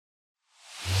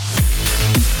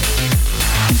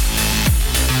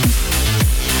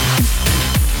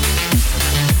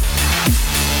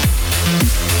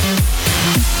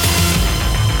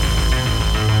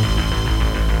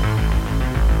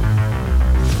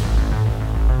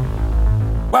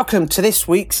Welcome to this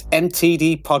week's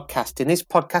MTD podcast. In this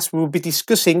podcast, we will be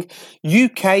discussing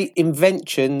UK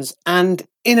inventions and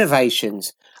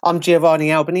innovations. I'm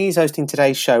Giovanni Albanese, hosting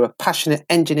today's show, a passionate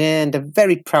engineer and a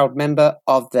very proud member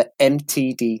of the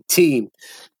MTD team.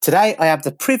 Today, I have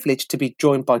the privilege to be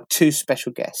joined by two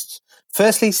special guests.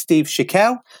 Firstly, Steve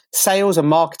Schickel, Sales and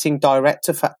Marketing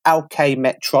Director for LK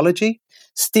Metrology.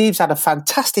 Steve's had a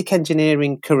fantastic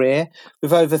engineering career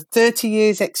with over 30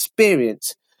 years'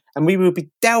 experience, and we will be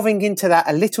delving into that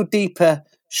a little deeper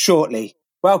shortly.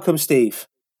 Welcome, Steve.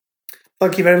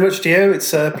 Thank you very much, Gio.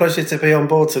 It's a pleasure to be on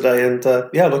board today, and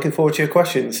looking forward to your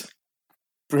questions.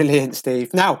 Brilliant,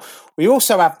 Steve. Now, we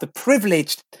also have the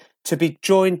privilege to be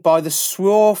joined by the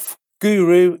Swarf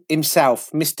guru himself,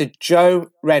 Mr. Joe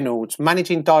Reynolds,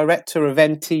 Managing Director of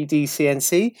MTD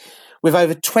CNC, with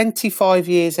over 25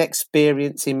 years'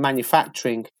 experience in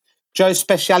manufacturing. Joe's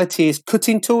speciality is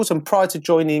cutting tools, and prior to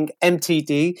joining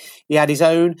MTD, he had his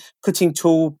own cutting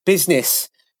tool business.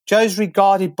 Joe's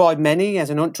regarded by many as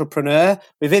an entrepreneur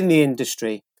within the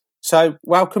industry. So,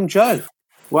 welcome, Joe.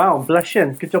 Wow, bless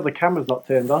you. Good job the camera's not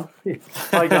turned on.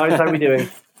 Hi, guys. How are we doing?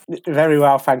 Very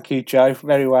well, thank you, Joe.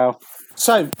 Very well.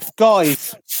 So,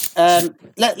 guys,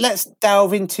 let's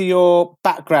delve into your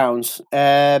backgrounds.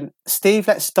 Steve,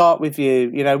 let's start with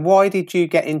you. You know, why did you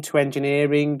get into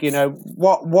engineering? You know,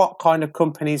 what kind of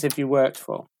companies have you worked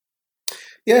for?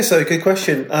 Yeah, so good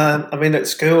question. At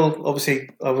school, obviously,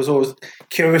 I was always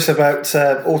curious about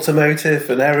automotive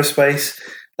and aerospace.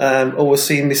 Always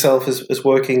seen myself as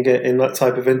working in that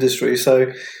type of industry.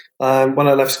 So when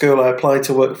I left school, I applied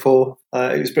to work for,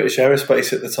 it was British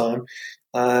Aerospace at the time.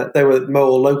 They were more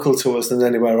local to us than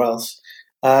anywhere else.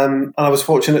 And I was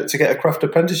fortunate to get a craft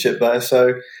apprenticeship there.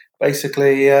 So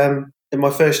basically, in my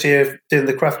first year of doing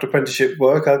the craft apprenticeship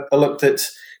work, I looked at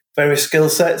various skill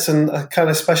sets, and I kind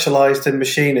of specialised in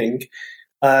machining,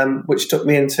 which took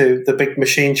me into the big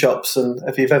machine shops. And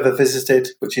if you've ever visited,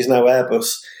 which is now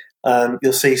Airbus,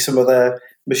 you'll see some of their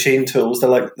machine tools. They're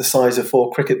like the size of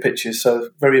 4 cricket pitches, so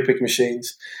very big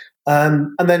machines.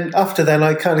 And then after then,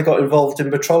 I kind of got involved in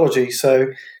metrology. So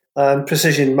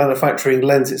precision manufacturing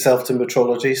lends itself to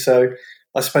metrology. So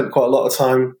I spent quite a lot of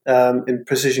time in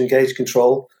precision gauge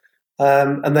control.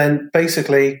 And then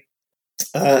basically,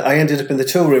 I ended up in the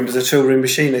tool room as a tool room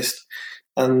machinist.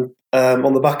 And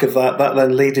on the back of that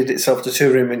then leaded itself to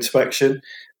tool room inspection.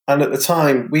 And at the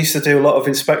time, we used to do a lot of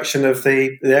inspection of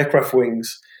the aircraft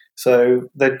wings. So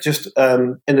they'd just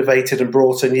innovated and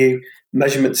brought a new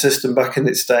measurement system back in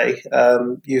its day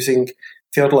using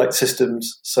theodolite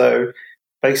systems. So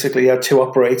basically, you had 2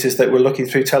 operators that were looking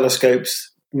through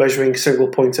telescopes, measuring single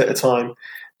point at a time,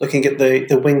 looking at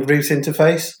the wing root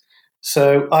interface.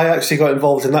 So I actually got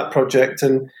involved in that project,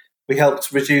 and we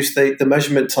helped reduce the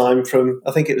measurement time from,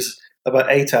 I think it was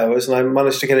about 8 hours, and I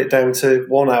managed to get it down to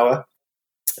 1 hour.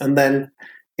 And then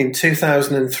in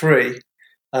 2003,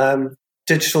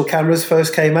 digital cameras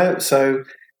first came out. So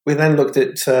we then looked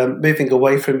at moving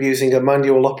away from using a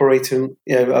manual operating,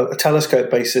 a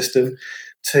telescope-based system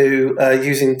to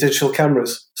using digital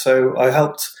cameras. So I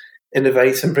helped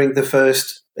innovate and bring the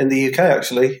first, in the UK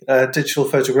actually, digital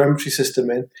photogrammetry system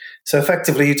in. So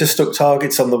effectively, you just stuck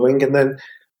targets on the wing and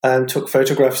then took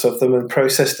photographs of them and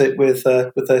processed it with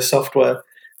their software,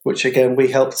 which again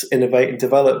we helped innovate and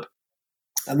develop.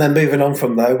 And then moving on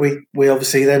from there, we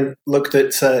obviously then looked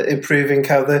at improving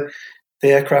how the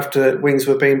aircraft wings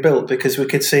were being built, because we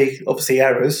could see obviously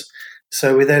errors.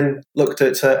 So we then looked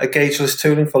at a gaugeless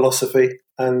tooling philosophy,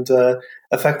 and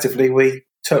effectively we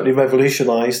totally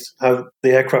revolutionised how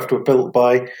the aircraft were built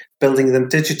by building them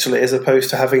digitally as opposed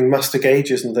to having master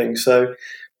gauges and things. So,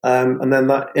 and then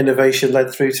that innovation led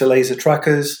through to laser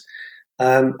trackers.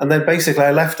 And then basically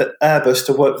I left at Airbus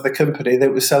to work for the company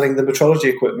that was selling the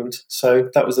metrology equipment.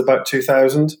 So that was about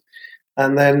 2000.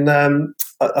 And then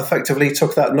I effectively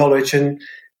took that knowledge and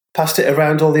passed it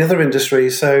around all the other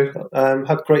industries. So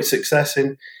had great success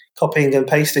in copying and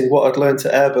pasting what I'd learned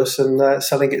at Airbus and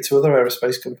selling it to other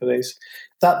aerospace companies.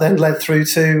 That then led through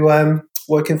to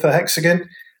working for Hexagon.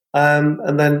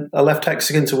 And then I left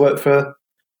Hexagon to work for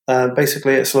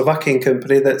basically a Slovakian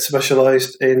company that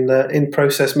specialised in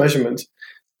process measurement.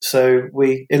 So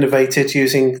we innovated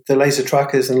using the laser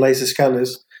trackers and laser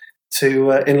scanners to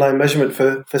inline measurement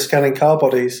for scanning car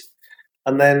bodies.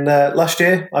 And then last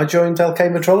year I joined LK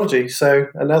Metrology.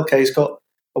 And LK's got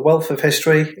a wealth of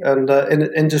history and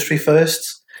industry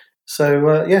firsts.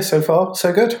 So so far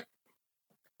so good.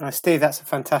 Steve, that's a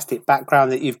fantastic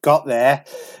background that you've got there.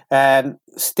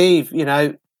 Steve,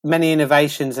 many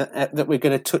innovations that we're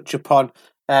going to touch upon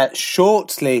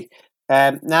shortly.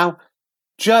 Now,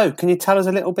 Joe, can you tell us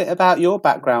a little bit about your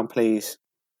background, please?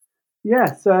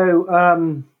 Yeah,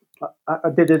 so I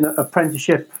did an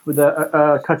apprenticeship with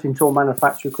a cutting tool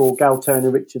manufacturer called Galtone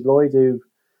and Richard Lloyd, who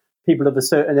people of a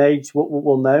certain age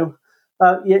will know.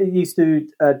 Yeah, he used to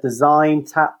design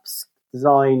taps,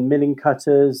 design milling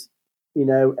cutters,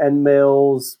 end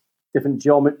mills, different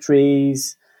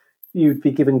geometries. You'd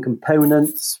be given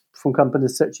components from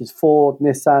companies such as Ford,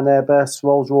 Nissan, Airbus,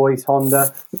 Rolls-Royce,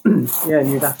 Honda. Yeah,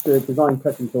 and you'd have to design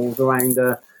cutting tools around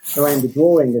the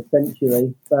drawing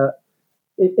essentially. But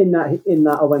in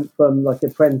that, I went from like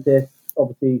apprentice,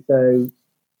 obviously, so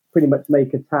pretty much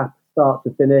make a tap start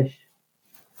to finish.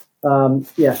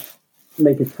 Yeah,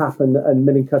 make a tap and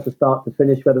milling cutter start to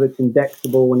finish, whether it's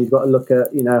indexable when you've got to look at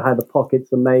how the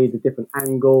pockets are made, the different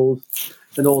angles,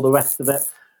 and all the rest of it.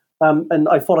 And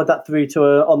I followed that through to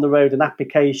on the road an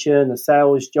application, a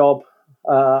sales job.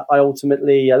 I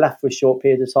ultimately left for a short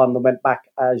period of time and went back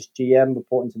as GM,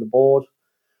 reporting to the board.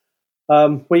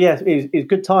 Well, yeah, it was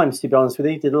good times, to be honest with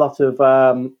you. Did a lot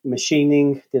of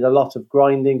machining, did a lot of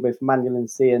grinding, both manual and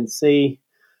CNC.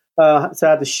 So I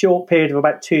had a short period of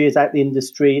about 2 years out the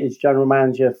industry as general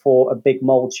manager for a big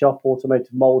mold shop,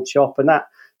 automotive mold shop. And that,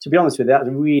 to be honest with you, that was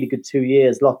a really good 2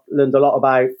 years. Learned a lot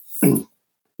about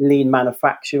lean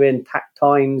manufacturing, tack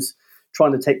times.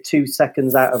 Trying to take 2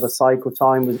 seconds out of a cycle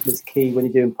time was key when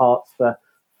you're doing parts for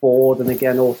Ford and,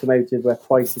 again, automotive, where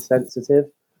price is sensitive.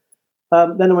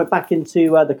 Then I went back into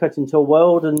the cutting tool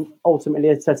world, and ultimately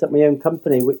I set up my own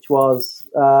company, which was,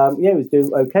 it was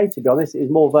doing okay, to be honest. It was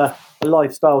more of a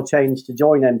lifestyle change to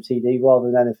join MTD rather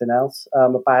than anything else.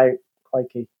 About,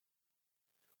 crikey,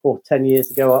 10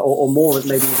 years ago or more,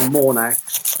 maybe even more now.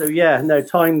 So yeah, no,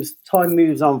 time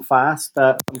moves on fast.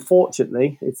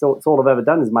 Unfortunately, it's all I've ever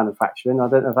done is manufacturing. I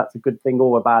don't know if that's a good thing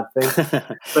or a bad thing,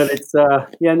 but it's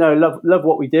love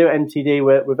what we do at MTD.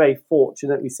 We're very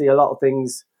fortunate. We see a lot of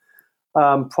things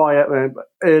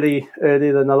earlier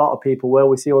than a lot of people will.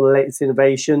 We see all the latest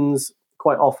innovations.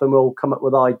 Quite often we'll come up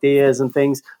with ideas and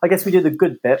things. I guess we do the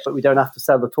good bit, but we don't have to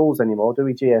sell the tools anymore, do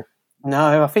we, Gio?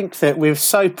 No, I think that we're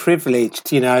so privileged,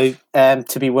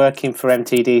 to be working for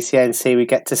MTD CNC. We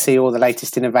get to see all the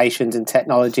latest innovations and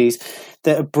technologies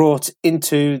that are brought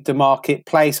into the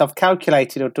marketplace. I've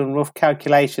calculated or done rough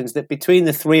calculations that between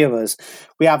the three of us,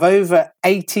 we have over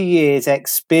 80 years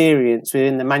experience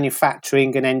within the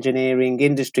manufacturing and engineering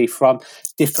industry from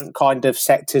different kind of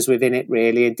sectors within it,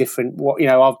 really, and different,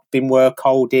 I've been work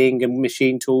holding and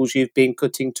machine tools, you've been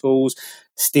cutting tools,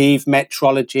 Steve,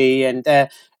 metrology,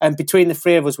 and between the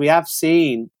three of us, we have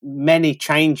seen many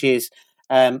changes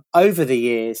over the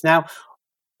years. Now,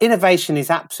 innovation is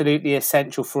absolutely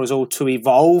essential for us all to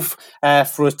evolve,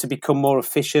 for us to become more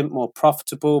efficient, more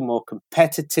profitable, more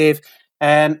competitive.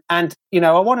 I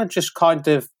want to just kind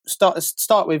of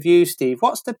start with you, Steve.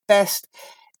 What's the best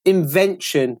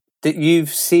invention that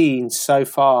you've seen so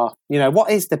far? What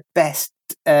is the best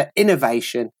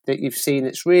innovation that you've seen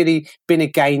that's really been a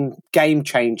game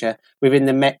changer within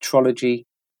the metrology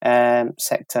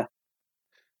sector?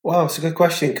 Wow, it's a good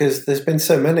question because there's been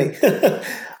so many.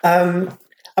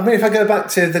 If I go back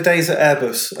to the days at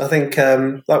Airbus, I think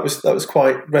that was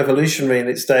quite revolutionary in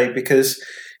its day because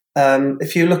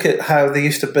if you look at how they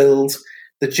used to build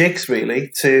the jigs,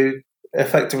 really, to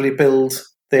effectively build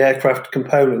the aircraft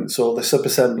components or the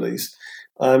sub-assemblies,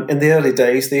 in the early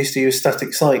days, they used to use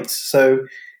static sites. So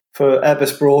for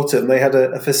Airbus Broughton, they had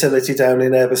a facility down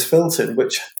in Airbus Filton,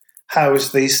 which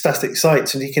housed these static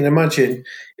sites. And you can imagine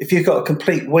if you've got a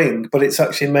complete wing, but it's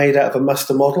actually made out of a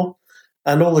master model,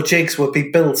 and all the jigs would be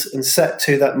built and set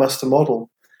to that master model.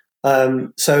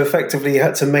 So effectively, you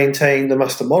had to maintain the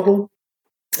master model.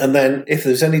 And then if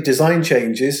there's any design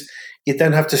changes, you'd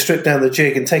then have to strip down the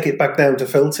jig and take it back down to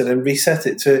Filton and reset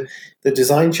it to the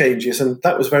design changes. And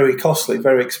that was very costly,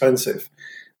 very expensive.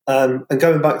 And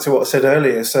going back to what I said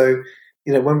earlier, so,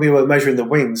 when we were measuring the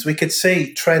wings, we could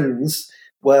see trends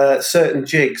where certain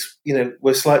jigs,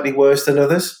 were slightly worse than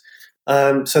others.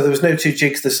 So there was no two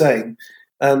jigs the same.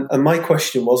 And my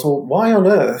question was, well, why on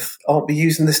earth aren't we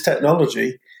using this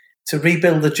technology to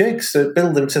rebuild the jigs, to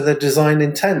build them to their design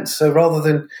intent? So rather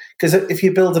than, because if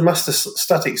you build a master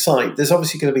static site, there's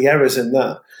obviously going to be errors in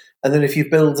that. And then if you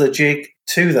build a jig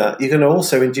to that, you're going to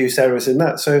also induce errors in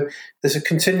that. So there's a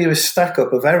continuous stack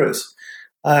up of errors.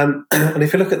 And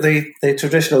if you look at the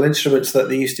traditional instruments that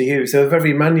they used to use, they were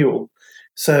very manual.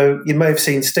 So you may have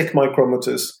seen stick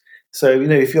micrometers. So,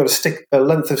 if you've got a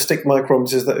length of stick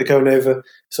micrometers that are going over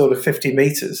sort of 50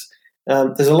 meters,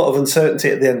 there's a lot of uncertainty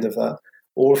at the end of that.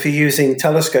 Or if you're using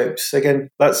telescopes, again,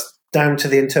 that's down to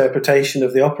the interpretation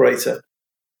of the operator.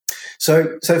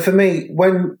 So for me,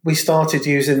 when we started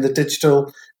using the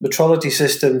digital metrology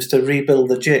systems to rebuild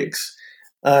the jigs,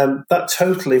 that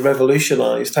totally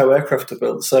revolutionised how aircraft are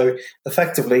built. So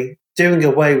effectively, doing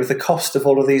away with the cost of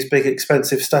all of these big,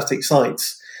 expensive static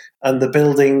sites and the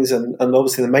buildings and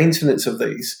obviously the maintenance of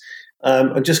these,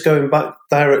 and just going back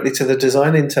directly to the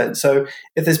design intent. So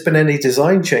if there's been any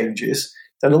design changes,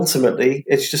 then ultimately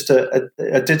it's just a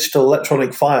digital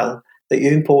electronic file that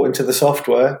you import into the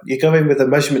software. You go in with a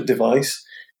measurement device,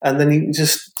 and then you can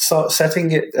just start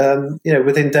setting it,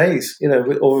 within days,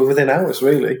 or within hours,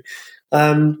 really.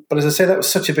 But as I say, that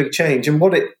was such a big change. And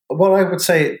what I would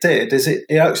say it did is it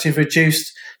actually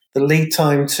reduced the lead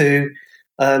time to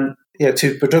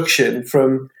production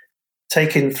from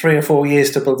taking 3 or 4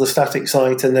 years to build a static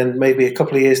site and then maybe a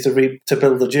couple of years to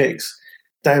build the jigs,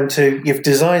 down to you've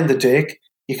designed the jig,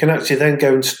 you can actually then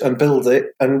go and build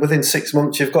it, and within 6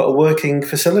 months you've got a working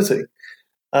facility.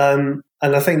 And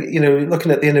I think,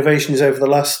 looking at the innovations over the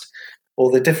last,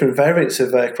 or the different variants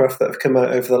of aircraft that have come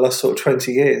out over the last sort of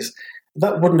 20 years,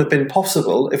 that wouldn't have been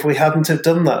possible if we hadn't have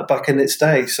done that back in its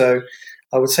day. So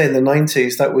I would say in the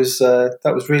 90s, that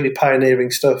was really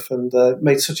pioneering stuff and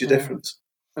made such a difference.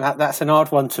 That's an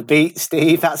hard one to beat,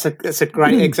 Steve. That's a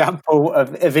great example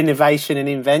of innovation and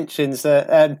inventions.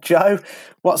 Joe,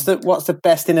 what's the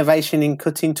best innovation in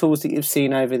cutting tools that you've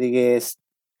seen over the years?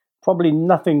 Probably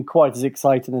nothing quite as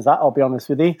exciting as that, I'll be honest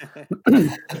with you.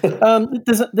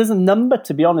 There's a number,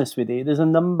 to be honest with you. There's a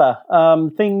number. A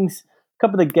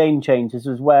couple of the game changers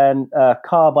was when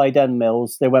carbide end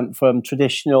mills, they went from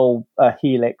traditional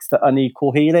helix to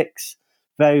unequal helix,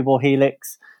 variable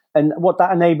helix. And what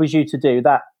that enables you to do,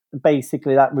 that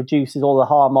reduces all the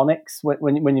harmonics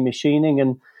when you're machining.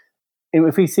 And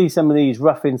if we see some of these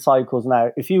roughing cycles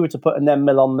now, if you were to put an end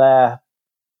mill on there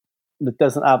that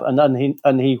doesn't have an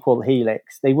unequal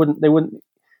helix, they wouldn't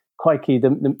crikey,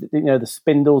 the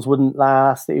spindles wouldn't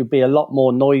last. It would be a lot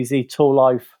more noisy. Tool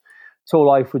life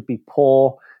would be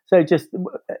poor. So just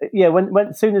when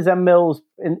as soon as end mills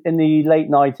in the late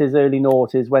 90s, early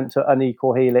noughties went to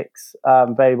unequal helix,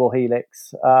 variable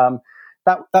helix,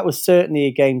 that was certainly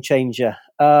a game changer.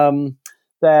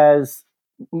 There's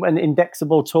when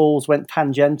indexable tools went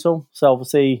tangential, so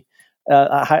obviously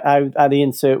how the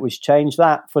insert was changed.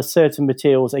 That for certain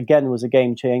materials again was a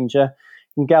game changer.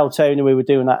 In Galtona, we were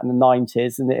doing that in the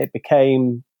 90s, and it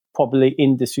became probably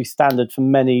industry standard for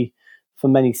many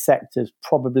sectors,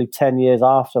 probably 10 years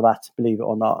after that, believe it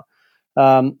or not.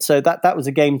 So that was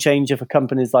a game changer for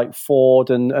companies like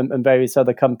Ford and various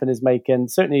other companies making,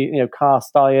 certainly,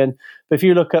 cast iron. But if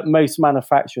you look at most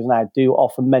manufacturers now do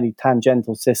offer many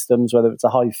tangential systems, whether it's a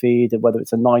high feed, whether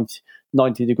it's a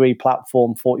 90-degree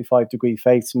platform, 45-degree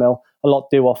face mill, a lot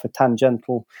do offer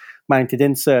tangential mounted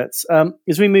inserts.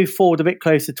 As we move forward a bit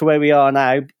closer to where we are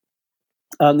now,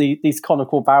 these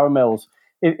conical barrel mills,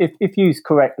 if used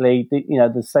correctly,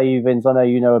 the savings, I know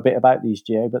you know a bit about these,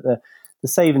 Gio, but the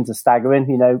savings are staggering.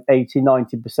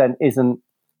 80-90% isn't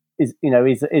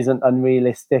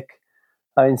unrealistic.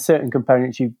 In certain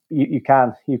components, you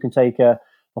can take a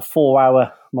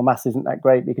 4-hour. My maths isn't that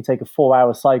great, but you can take a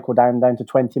 4-hour cycle down to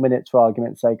 20 minutes for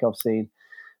argument's sake. I've seen,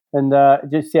 and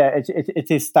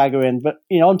it is staggering. But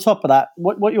on top of that,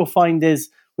 what you'll find is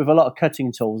with a lot of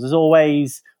cutting tools, there's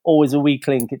always a weak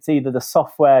link. It's either the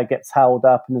software gets held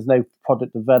up and there's no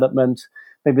product development.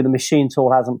 Maybe the machine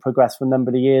tool hasn't progressed for a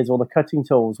number of years, or the cutting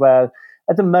tools, where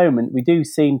at the moment we do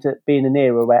seem to be in an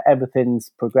era where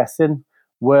everything's progressing.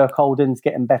 Work holdings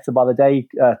getting better by the day,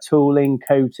 tooling,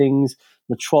 coatings,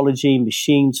 metrology,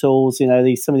 machine tools, some of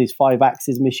these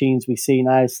 5-axis machines we see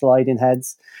now, sliding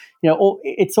heads.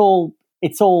 It's all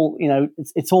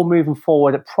moving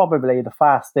forward at probably the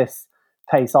fastest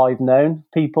pace I've known.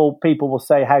 People will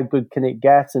say, how good can it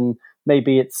get? And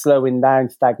maybe it's slowing down,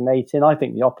 stagnating. I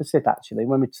think the opposite, actually.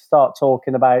 When we start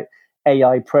talking about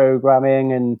AI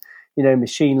programming and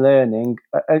machine learning,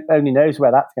 only knows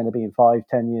where that's going to be in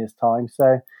 5-10 years time.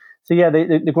 So yeah,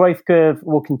 the growth curve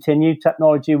will continue.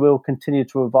 Technology will continue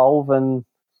to evolve, and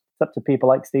it's up to people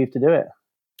like Steve to do it.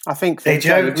 I think. Hey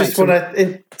Joe, just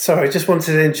wanted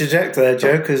to interject there,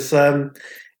 Joe, because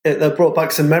that brought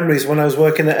back some memories when I was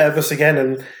working at Airbus again,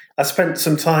 and I spent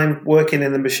some time working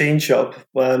in the machine shop,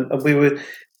 and we were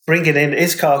bringing in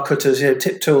ISCAR cutters,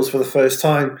 tip tools for the first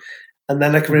time. And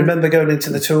then I can remember going into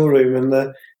the tool room, and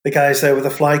the guys there with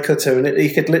a fly cutter, and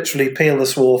he could literally peel the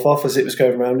swarf off as it was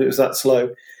going around. It was that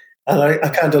slow. And I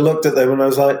kind of looked at them and I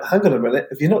was like, hang on a minute,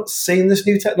 have you not seen this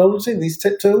new technology, these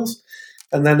tip tools?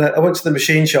 And then I went to the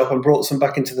machine shop and brought some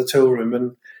back into the tool room,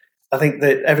 and I think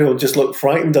that everyone just looked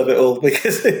frightened of it all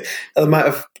because the amount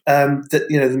of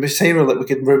the material that we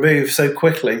could remove so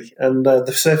quickly, and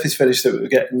the surface finish that we were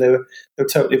getting, they were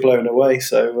totally blown away.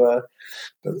 So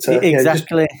But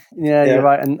exactly. Yeah. You're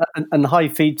right. And high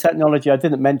feed technology. I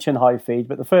didn't mention high feed,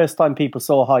 but the first time people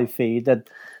saw high feed,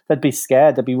 they'd be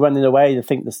scared. They'd be running away. They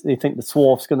think the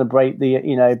swarf's going to break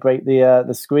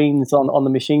the screens on the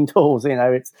machine tools.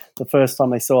 It's the first time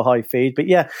they saw high feed. But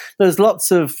yeah, there's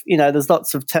lots of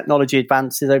technology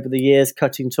advances over the years,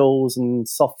 cutting tools and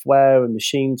software and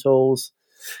machine tools.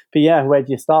 But yeah, where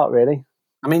do you start, really?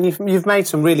 I mean, you've made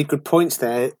some really good points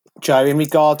there, Joe, in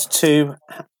regards to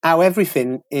how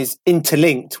everything is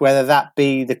interlinked, whether that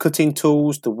be the cutting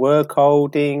tools, the work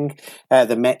holding,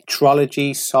 the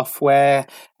metrology software,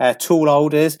 tool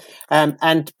holders,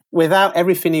 and without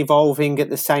everything evolving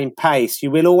at the same pace, you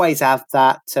will always have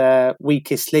that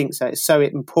weakest link. So it's so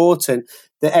important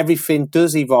that everything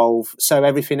does evolve so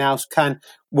everything else can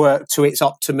work to its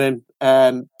optimum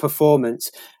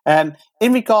performance.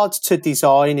 In regards to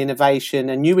design, innovation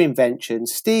and new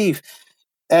inventions, Steve,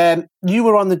 you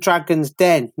were on the Dragon's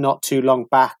Den not too long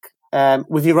back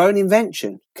with your own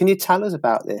invention. Can you tell us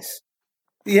about this?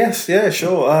 Yes, yeah,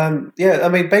 sure. I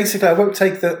mean, basically, I won't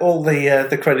take all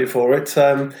the credit for it.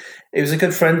 It was a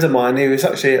good friend of mine who was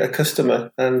actually a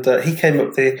customer, and he came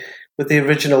up with the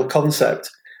original concept.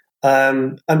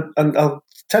 And I'll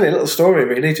tell you a little story,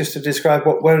 really, just to describe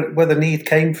where the need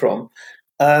came from.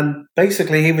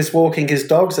 Basically, he was walking his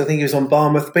dogs. I think he was on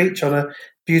Barmouth Beach on a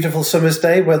beautiful summer's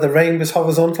day where the rain was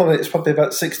horizontal. It's probably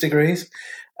about 6 degrees,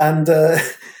 and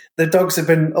the dogs had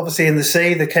been obviously in the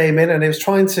sea. They came in, and he was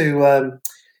trying to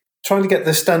get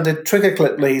the standard trigger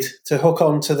clip lead to hook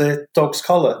onto the dog's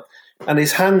collar, and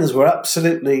his hands were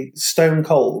absolutely stone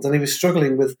cold, and he was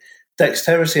struggling with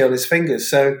dexterity on his fingers.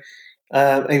 So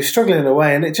he was struggling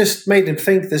away, and it just made him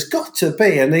think there's got to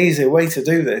be an easier way to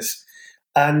do this.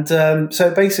 And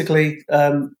so basically,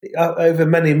 over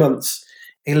many months,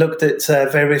 he looked at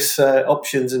various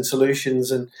options and solutions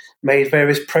and made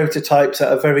various prototypes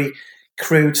out of very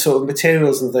crude sort of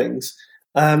materials and things.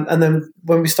 And then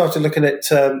when we started looking at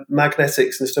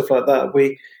magnetics and stuff like that,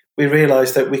 we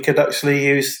realized that we could actually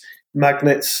use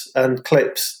magnets and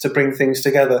clips to bring things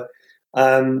together.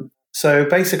 So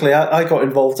basically, I got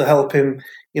involved to help him,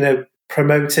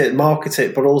 promote it, market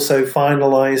it, but also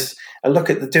finalize and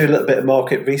do a little bit of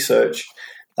market research.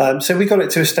 So we got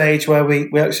it to a stage where we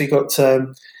actually got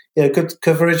good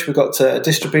coverage. We got a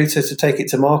distributor to take it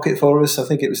to market for us. I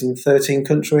think it was in 13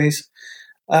 countries.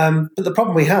 But the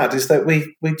problem we had is that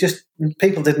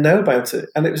people didn't know about it,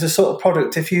 and it was a sort of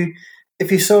product. If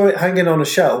you saw it hanging on a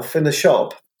shelf in a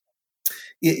shop,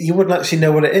 you wouldn't actually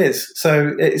know what it is.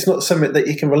 So it's not something that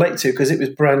you can relate to because it was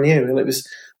brand new and it was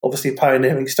obviously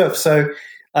pioneering stuff. So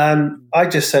I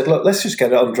just said, look, let's just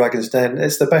get it on Dragon's Den.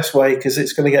 It's the best way because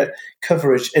it's going to get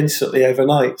coverage instantly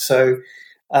overnight. So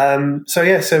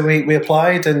we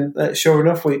applied, and sure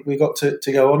enough, we got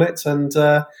to go on it, and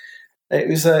it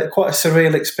was quite a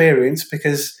surreal experience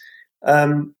because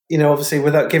obviously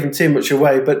without giving too much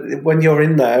away, but when you're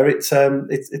in there, it's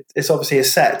obviously a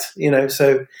set,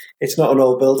 so it's not an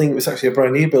old building. It was actually a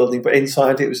brand new building, but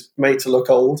inside it was made to look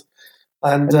old.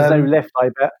 And there's no lift, I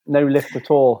bet. No lift at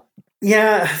all.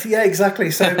 Yeah, exactly.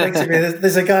 So basically,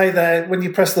 there's a guy there. When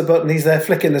you press the button, he's there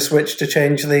flicking the switch to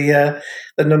change the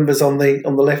numbers on the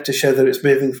lift to show that it's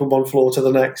moving from one floor to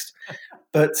the next.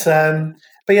 But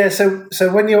yeah, so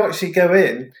when you actually go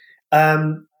in,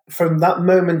 from that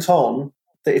moment on,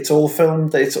 that it's all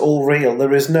filmed, that it's all real.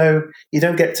 You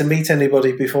don't get to meet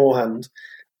anybody beforehand,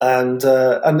 and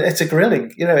it's a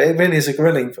grilling. It really is a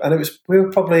grilling. And we were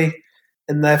probably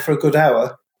in there for a good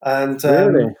hour, and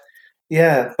really.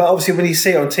 Yeah, but obviously when you see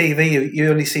it on TV, you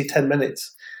only see 10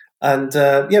 minutes. And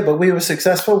but we were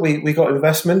successful. We got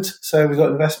investment. So we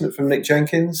got investment from Nick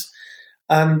Jenkins.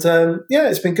 And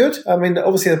it's been good. I mean,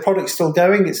 obviously the product's still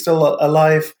going. It's still a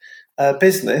live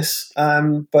business.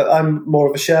 But I'm more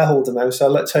of a shareholder now, so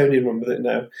I'll let Tony run with it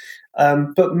now.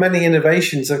 But many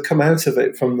innovations have come out of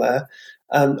it from there.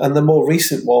 And the more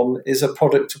recent one is a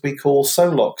product we call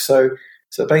SoLock. So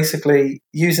basically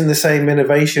using the same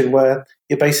innovation where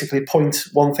you basically point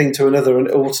one thing to another and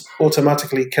it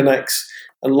automatically connects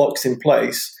and locks in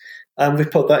place. And we've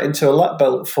put that into a lap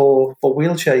belt for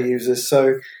wheelchair users.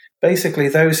 So basically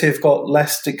those who've got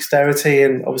less dexterity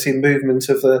and obviously movement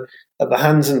of the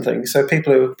hands and things. So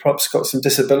people who have perhaps got some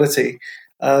disability.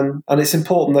 And it's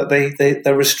important that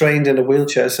they're restrained in a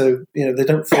wheelchair so they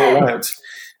don't fall out.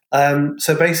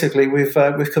 So basically we've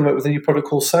come up with a new product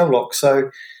called SoLock. So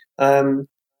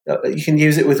you can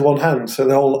use it with one hand. So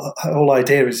the whole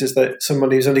idea is that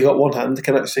somebody who's only got one hand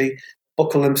can actually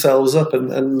buckle themselves up,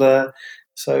 and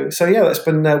so that's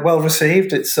been well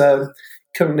received. It's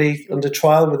currently under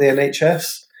trial with the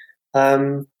NHS,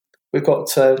 we've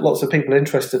got lots of people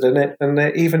interested in it, and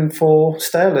even for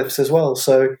stair lifts as well.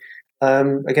 So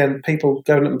again, people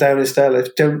going up and down in stair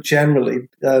lifts don't generally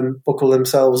buckle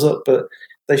themselves up, but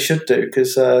they should do,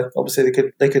 because obviously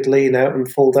they could lean out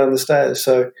and fall down the stairs.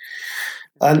 So.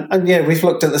 And yeah, we've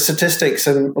looked at the statistics,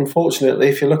 and unfortunately,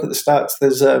 if you look at the stats,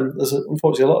 there's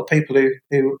unfortunately a lot of people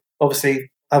who obviously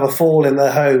have a fall in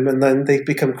their home, and then they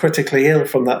become critically ill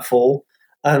from that fall.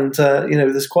 And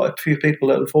there's quite a few people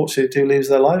that unfortunately do lose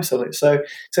their lives on it. So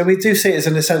we do see it as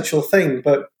an essential thing.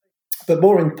 But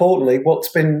more importantly, what's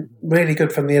been really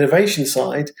good from the innovation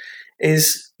side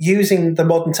is using the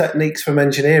modern techniques from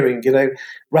engineering,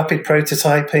 rapid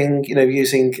prototyping,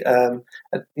 using,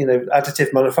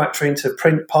 additive manufacturing to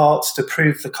print parts, to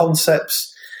prove the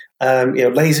concepts,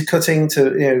 laser cutting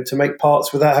to make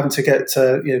parts without having to get,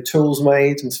 tools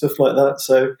made and stuff like that.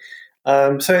 So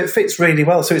it fits really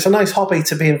well. So it's a nice hobby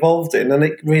to be involved in, and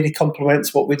it really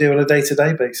complements what we do on a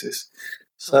day-to-day basis.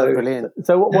 So brilliant.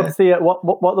 So what's the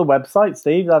what the website,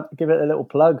 Steve? I'll give it a little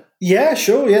plug. Yeah,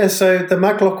 sure. Yeah, so the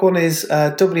Maglock one is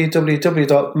www.maglock,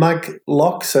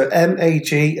 so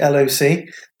magloc.co.uk,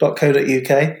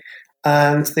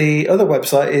 and the other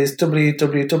website is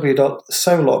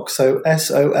www.soloc, so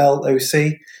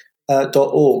SOLOC.org.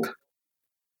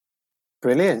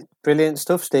 Brilliant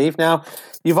stuff, Steve. Now,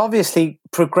 you've obviously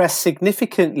progressed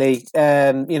significantly,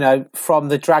 from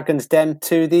the Dragon's Den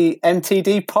to the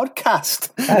MTD podcast.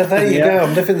 There you go.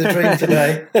 I'm living the dream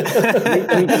today.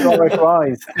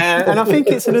 And I think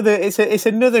it's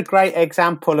another great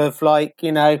example of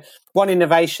one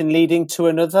innovation leading to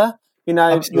another.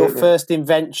 Absolutely. Your first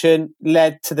invention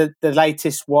led to the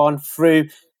latest one through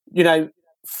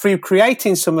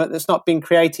creating something that's not been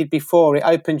created before. It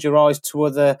opened your eyes to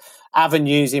other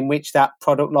avenues in which that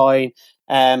product line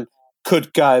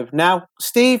could go. Now,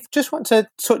 Steve, just want to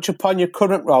touch upon your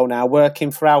current role now, working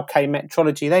for LK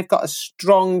Metrology. They've got a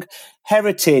strong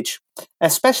heritage,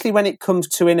 especially when it comes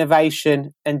to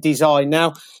innovation and design.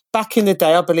 Now, back in the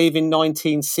day, I believe in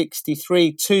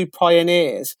 1963, two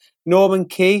pioneers, Norman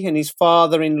Key and his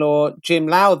father-in-law, Jim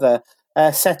Lowther,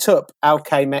 set up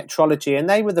LK Metrology, and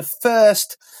they were the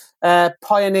first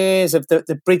pioneers of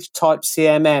the bridge type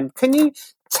CMM. Can you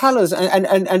tell us,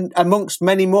 and amongst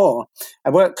many more, I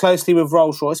work closely with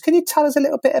Rolls-Royce, can you tell us a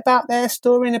little bit about their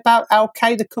story and about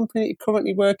LK, the company that you're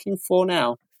currently working for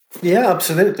now? Yeah,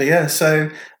 absolutely. Yeah. So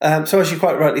as you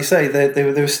quite rightly say,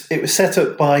 it was set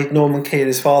up by Norman Key and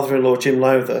his father-in-law, Jim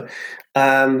Lowther.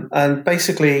 And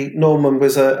basically, Norman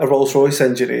was a Rolls-Royce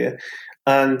engineer.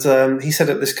 And he set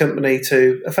up this company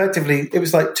to effectively, it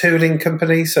was like tooling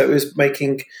company. So it was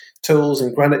making tools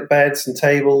and granite beds and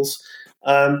tables.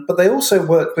 But they also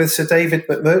worked with Sir David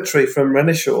McMurtry from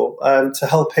Renishaw to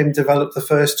help him develop the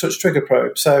first touch trigger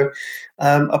probe. So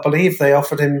I believe he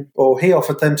offered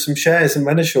them some shares in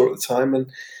Renishaw at the time.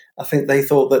 And I think they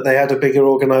thought that they had a bigger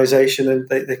organisation, and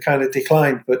they kind of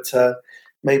declined. But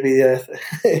maybe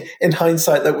in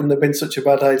hindsight, that wouldn't have been such a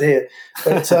bad idea.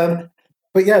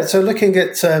 But yeah, so looking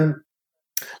at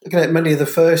many of the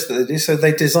first that they did, so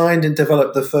they designed and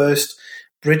developed the first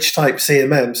bridge type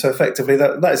CMM. So effectively,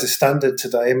 that is a standard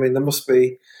today. I mean, there must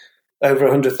be over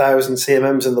 100,000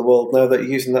 CMMs in the world now that are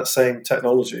using that same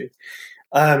technology.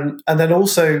 And then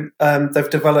also they've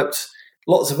developed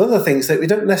lots of other things that we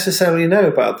don't necessarily know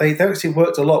about. They actually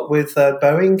worked a lot with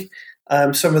Boeing,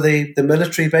 some of the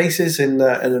military bases in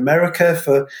America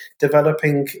for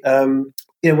developing.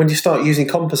 When you start using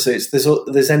composites, there's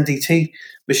NDT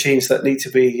machines that need to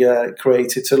be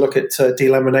created to look at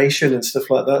delamination and stuff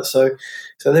like that. So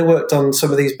they worked on some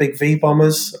of these big V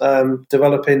bombers,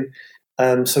 developing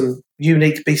some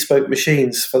unique bespoke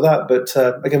machines for that. But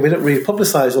again, we don't really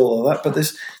publicise all of that. But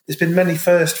there's been many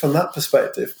firsts from that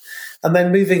perspective. And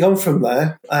then moving on from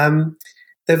there,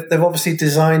 they've obviously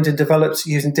designed and developed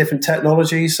using different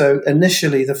technologies. So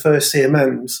initially, the first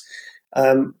CMMs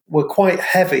were quite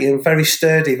heavy and very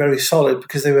sturdy, very solid,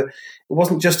 because it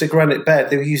wasn't just a granite bed.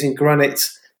 They were using granite,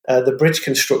 the bridge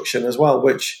construction as well,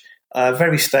 which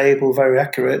very stable, very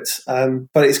accurate,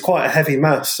 but it's quite a heavy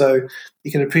mass. So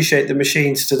you can appreciate the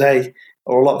machines today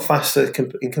are a lot faster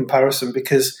in comparison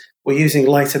because we're using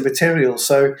lighter materials.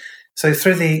 So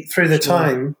through the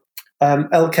time,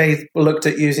 LK looked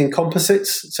at using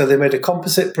composites. So they made a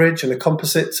composite bridge and a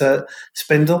composite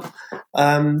spindle.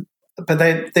 But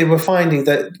they were finding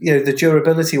that the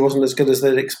durability wasn't as good as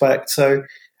they'd expect. So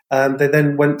they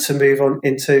then went to move on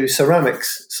into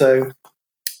ceramics. So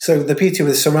the beauty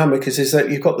with ceramic is that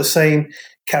you've got the same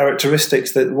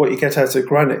characteristics that what you get out of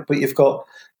granite, but you've got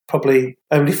probably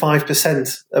only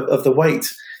 5% of the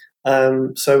weight.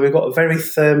 So we've got a very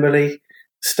thermally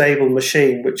stable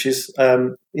machine, which is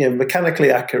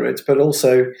mechanically accurate, but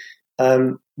also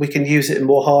we can use it in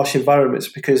more harsh environments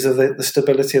because of the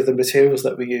stability of the materials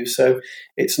that we use. So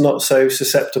it's not so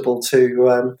susceptible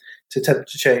to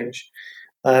temperature change.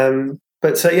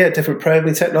 Different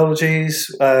probing technologies.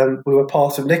 We were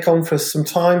part of Nikon for some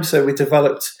time, so we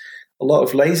developed a lot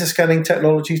of laser scanning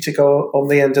technology to go on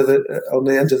the end of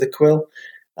the quill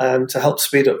to help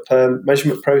speed up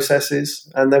measurement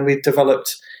processes. And then we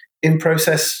developed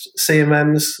in-process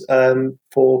CMMs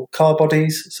for car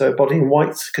bodies, so body in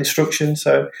white construction.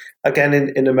 So again,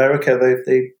 in America,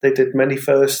 they did many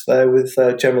firsts there with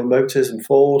General Motors and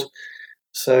Ford.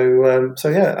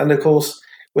 And of course,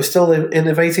 we're still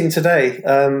innovating today.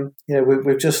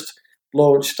 We've just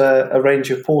launched a range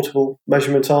of portable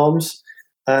measurement arms,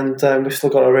 and we've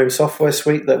still got our own software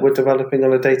suite that we're developing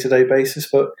on a day-to-day basis.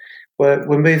 But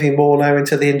we're moving more now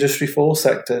into the Industry 4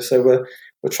 sector. So we're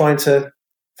trying to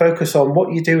focus on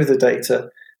what you do with the data.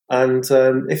 And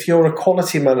if you're a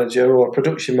quality manager or a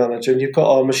production manager and you've got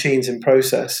our machines in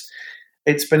process,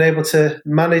 it's been able to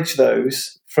manage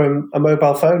those from a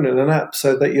mobile phone and an app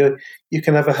so that you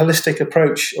can have a holistic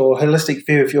approach or holistic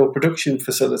view of your production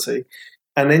facility.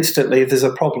 And instantly, if there's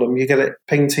a problem, you get it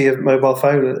pinged to your mobile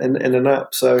phone in an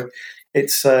app. So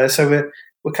it's we're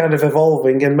kind of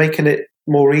evolving and making it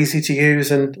more easy to use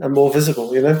and more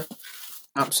visible,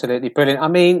 Absolutely brilliant. I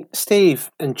mean,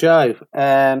 Steve and Joe,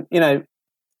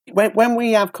 when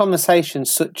we have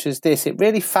conversations such as this, it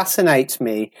really fascinates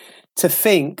me to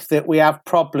think that we have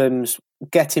problems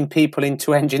getting people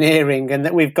into engineering and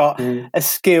that we've got a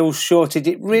skills shortage.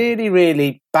 It really,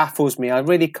 really baffles me. I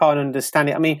really can't understand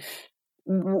it. I mean,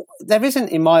 there isn't,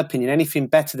 in my opinion, anything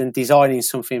better than designing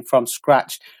something from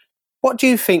scratch. What do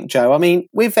you think, Joe? I mean,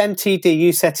 with MTD,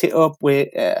 you set it up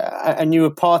and you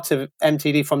were part of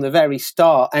MTD from the very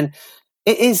start. And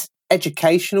it is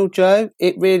educational, Joe.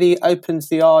 It really opens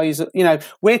the eyes.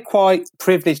 We're quite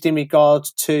privileged in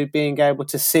regards to being able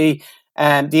to see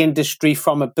the industry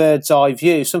from a bird's eye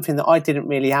view, something that I didn't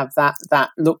really have that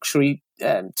luxury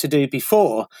to do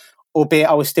before, albeit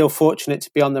I was still fortunate to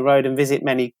be on the road and visit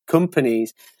many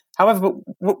companies. However,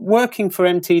 working for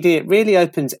MTD, it really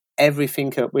opens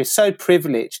everything up. We're so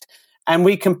privileged and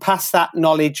we can pass that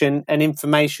knowledge and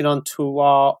information on to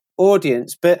our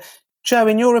audience. But Joe,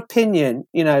 in your opinion,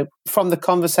 from the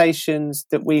conversations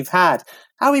that we've had,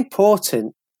 how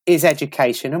important is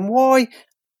education and why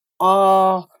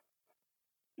are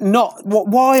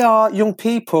young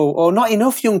people or not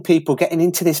enough young people getting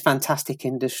into this fantastic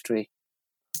industry?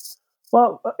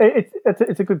 Well,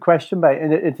 it's a good question, mate,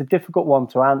 and it's a difficult one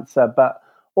to answer. But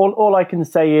all I can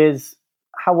say is,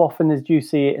 how often do you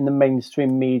see it in the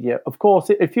mainstream media? Of course,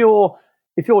 if you're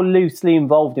loosely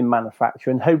involved in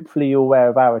manufacturing, hopefully you're aware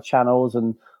of our channels.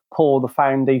 And Paul, the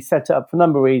founder, he set it up for a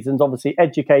number of reasons. Obviously,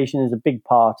 education is a big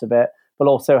part of it, but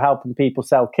also helping people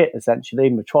sell kit, essentially,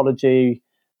 metrology,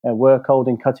 work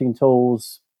holding, cutting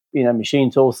tools,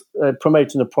 machine tools,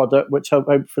 promoting a product, which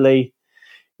hopefully,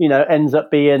 ends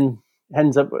up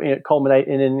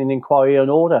culminating in an inquiry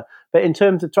and order. But in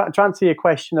terms of to answer your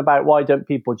question about why don't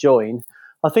people join,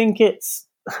 I think it's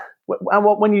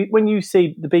when you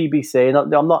see the BBC, and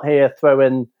I'm not here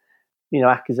throwing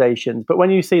accusations, but when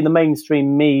you see the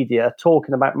mainstream media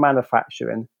talking about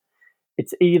manufacturing,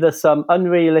 it's either some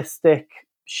unrealistic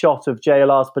shot of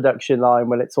JLR's production line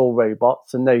when it's all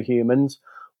robots and no humans,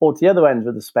 or to the other end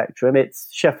of the spectrum, it's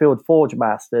Sheffield Forge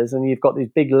Masters, and you've got these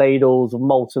big ladles of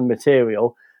molten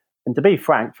material. And to be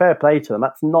frank, fair play to them,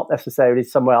 that's not necessarily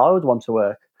somewhere I would want to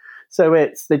work. So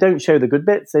they don't show the good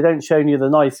bits. They don't show you the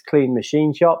nice, clean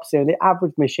machine shops. The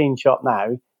average machine shop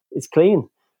now is clean.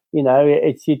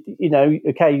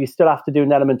 Okay, you still have to do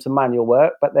an element of manual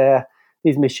work, but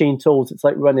these machine tools, it's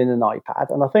like running an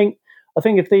iPad. And I think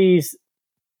if these,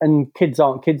 and kids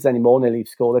aren't kids anymore when they leave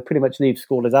school, they pretty much leave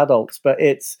school as adults, but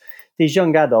it's these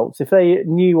young adults, if they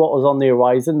knew what was on the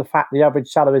horizon, the fact the average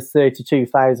salary is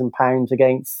 £32,000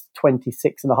 against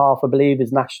 26.5, I believe,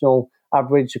 is national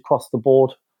average across the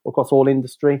board, across all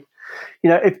industry.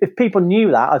 If people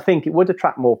knew that, I think it would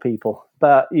attract more people.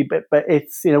 But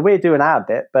it's, we're doing our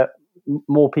bit, but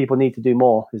more people need to do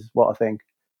more, is what I think.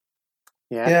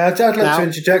 Yeah, I'd like to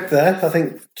interject there. I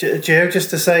think, Joe, just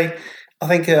to say, I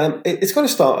think it's got to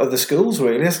start at the schools,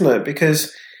 really, isn't it?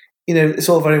 Because it's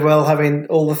all very well having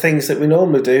all the things that we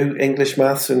normally do, English,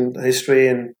 maths and history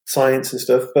and science and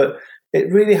stuff, but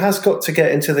it really has got to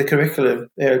get into the curriculum,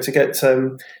 to get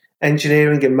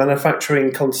engineering and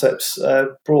manufacturing concepts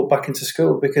brought back into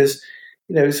school, because,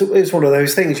 it's one of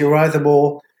those things. You're either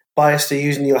more biased to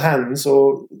using your hands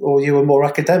or you are more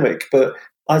academic. But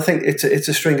I think it's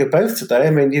a string of both today.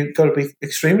 I mean, you've got to be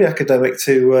extremely academic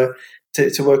to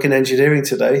work in engineering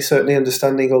today, certainly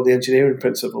understanding all the engineering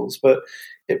principles. But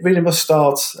it really must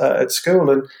start at school.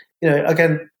 And,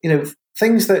 again,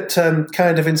 things that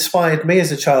kind of inspired me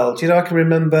as a child. I can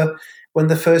remember when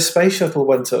the first space shuttle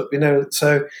went up,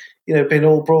 so, being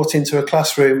all brought into a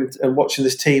classroom and watching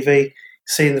this TV,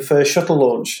 seeing the first shuttle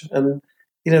launch. And,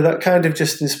 that kind of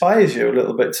just inspires you a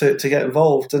little bit to get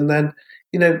involved. And then,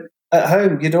 at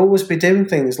home, you'd always be doing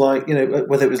things like,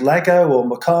 whether it was Lego or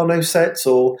Meccano sets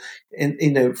or,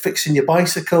 fixing your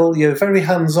bicycle, you're very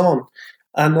hands-on.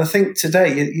 And I think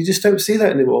today you just don't see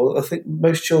that anymore. I think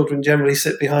most children generally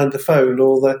sit behind the phone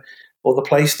or the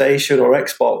PlayStation or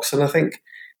Xbox. And I think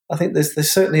there's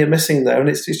certainly a missing there. And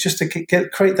it's just to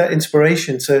create that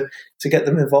inspiration to get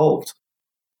them involved.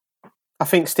 I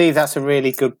think, Steve, that's a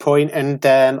really good point. And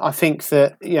I think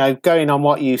that, going on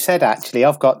what you said, actually,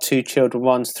 I've got two children,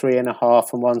 one's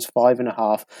 3.5 and one's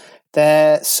 5.5.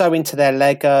 They're so into their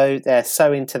Lego, they're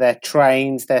so into their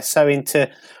trains, they're so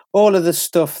into all of the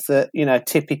stuff that,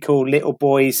 typical little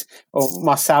boys, or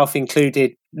myself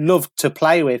included, love to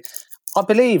play with. I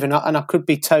believe, and I could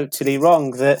be totally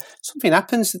wrong, that something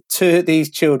happens to these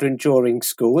children during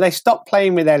school. They stop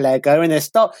playing with their Lego and they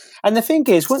stop. And the thing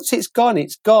is, once it's gone,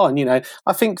 it's gone.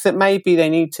 I think that maybe they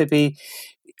need to be,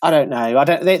 I don't know.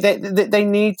 They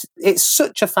need, it's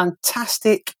such a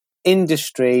fantastic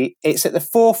industry. It's at the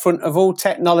forefront of all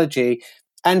technology,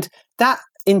 and that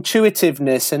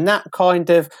intuitiveness and that kind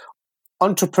of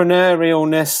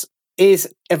entrepreneurialness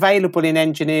is available in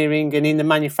engineering and in the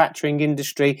manufacturing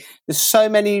industry. There's so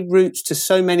many routes to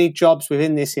so many jobs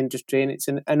within this industry, and it's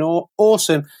an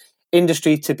awesome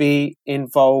industry to be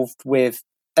involved with.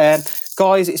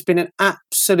 Guys, it's been an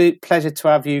absolute pleasure to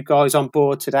have you guys on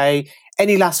board today.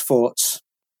 Any last thoughts?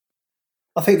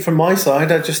 I think from my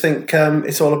side, I just think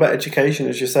it's all about education,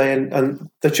 as you say, and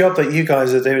the job that you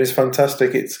guys are doing is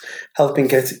fantastic. It's helping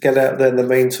get out there in the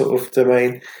main sort of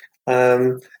domain.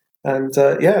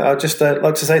 I'd just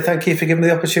like to say thank you for giving me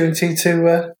the opportunity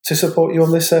to support you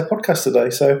on this podcast today.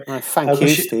 So thank you,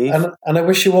 Steve. And I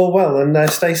wish you all well, and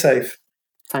stay safe.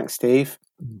 Thanks, Steve.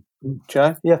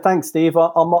 Joe? Yeah, thanks, Steve.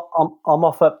 I'm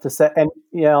off up to set.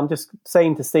 I'm just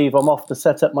saying to Steve, I'm off to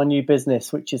set up my new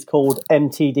business, which is called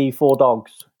MTD for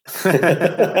Dogs.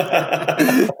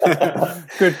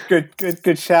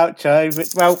 Good shout, Joe.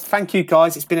 Well, thank you,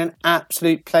 guys. It's been an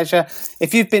absolute pleasure.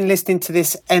 If you've been listening to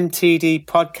this MTD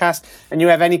podcast and you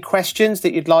have any questions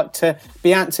that you'd like to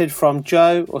be answered from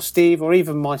Joe or Steve or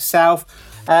even myself,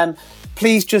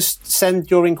 please just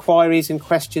send your inquiries and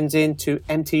questions in to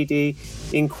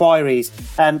MTD Inquiries.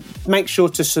 Make sure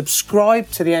to subscribe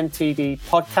to the MTD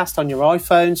podcast on your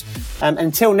iPhones.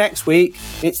 Until next week,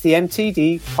 it's the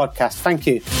MTD podcast. Thank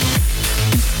you.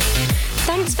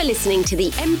 Thanks for listening to the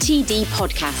MTD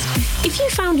podcast. If you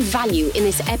found value in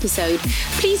this episode,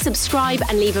 please subscribe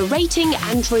and leave a rating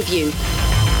and review.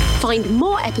 Find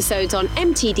more episodes on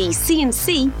mtdcnc.com.